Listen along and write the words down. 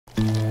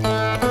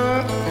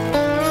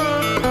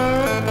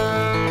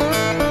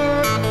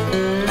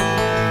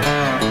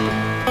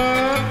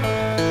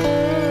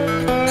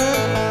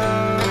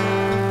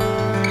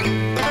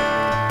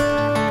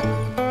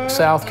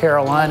South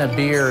Carolina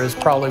beer is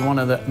probably one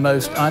of the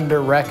most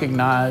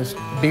under-recognized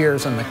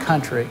beers in the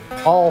country.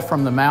 All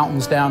from the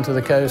mountains down to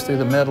the coast through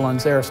the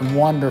Midlands, there are some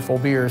wonderful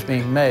beers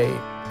being made.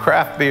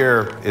 Craft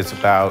beer is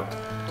about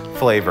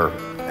flavor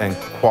and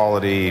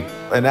quality,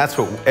 and that's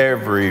what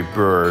every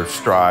brewer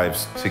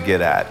strives to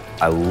get at.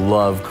 I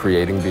love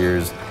creating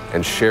beers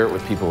and share it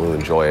with people who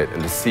enjoy it,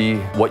 and to see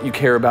what you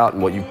care about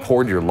and what you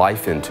poured your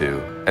life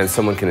into, and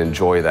someone can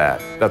enjoy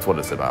that. That's what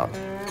it's about.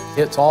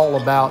 It's all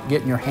about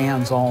getting your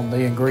hands on the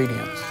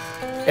ingredients.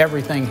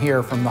 Everything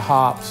here, from the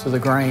hops to the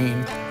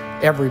grain,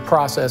 every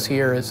process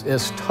here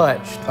is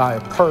touched by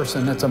a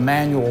person. It's a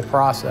manual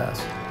process.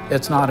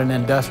 It's not an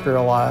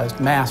industrialized,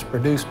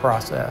 mass-produced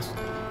process.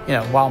 You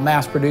know, while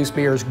mass-produced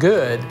beer is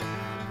good,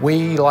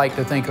 we like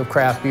to think of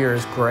craft beer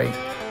as great.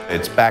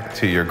 It's back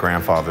to your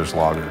grandfather's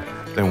lager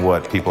than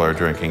what people are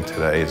drinking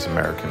today is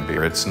American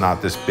beer. It's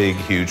not this big,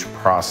 huge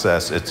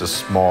process. It's a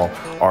small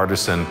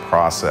artisan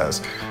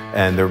process,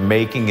 and they're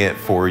making it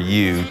for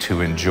you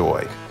to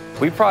enjoy.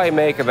 We probably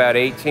make about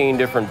 18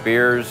 different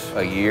beers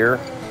a year.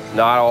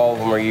 Not all of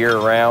them are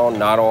year-round,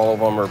 not all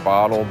of them are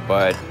bottled,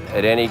 but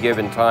at any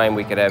given time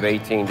we could have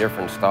 18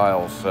 different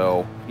styles.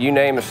 So you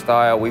name a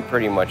style, we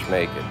pretty much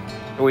make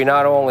it. We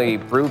not only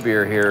brew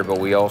beer here, but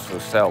we also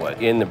sell it.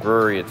 In the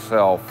brewery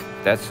itself,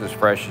 that's as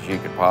fresh as you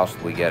could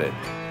possibly get it.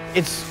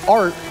 It's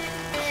art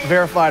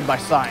verified by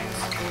science,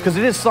 because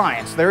it is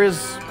science. There is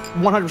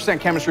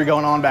 100% chemistry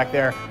going on back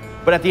there,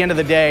 but at the end of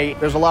the day,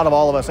 there's a lot of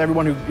all of us,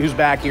 everyone who's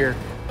back here,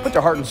 put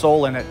their heart and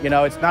soul in it. You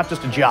know, it's not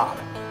just a job.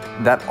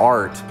 That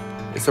art,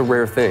 it's a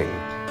rare thing,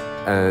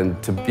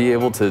 and to be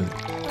able to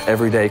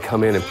every day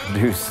come in and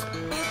produce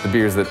the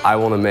beers that I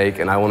want to make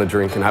and I want to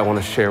drink and I want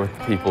to share with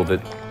the people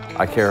that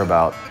I care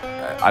about,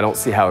 I don't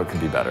see how it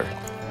could be better.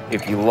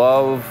 If you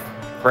love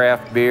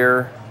craft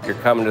beer, you're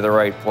coming to the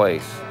right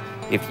place.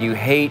 If you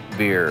hate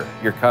beer,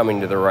 you're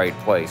coming to the right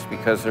place,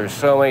 because there's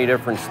so many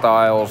different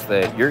styles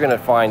that you're going to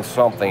find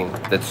something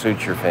that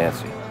suits your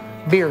fancy.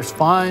 Beer's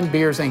fun,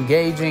 beer's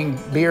engaging,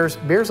 beer's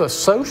a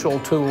social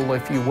tool,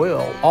 if you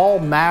will. All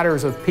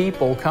matters of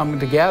people coming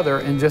together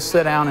and just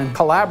sit down and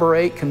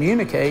collaborate,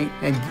 communicate,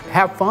 and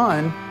have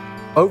fun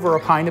over a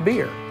pint of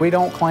beer. We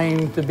don't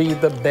claim to be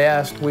the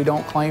best, we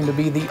don't claim to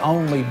be the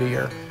only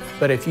beer,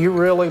 but if you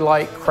really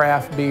like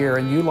craft beer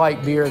and you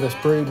like beer that's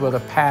brewed with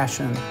a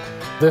passion,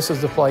 this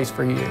is the place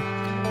for you.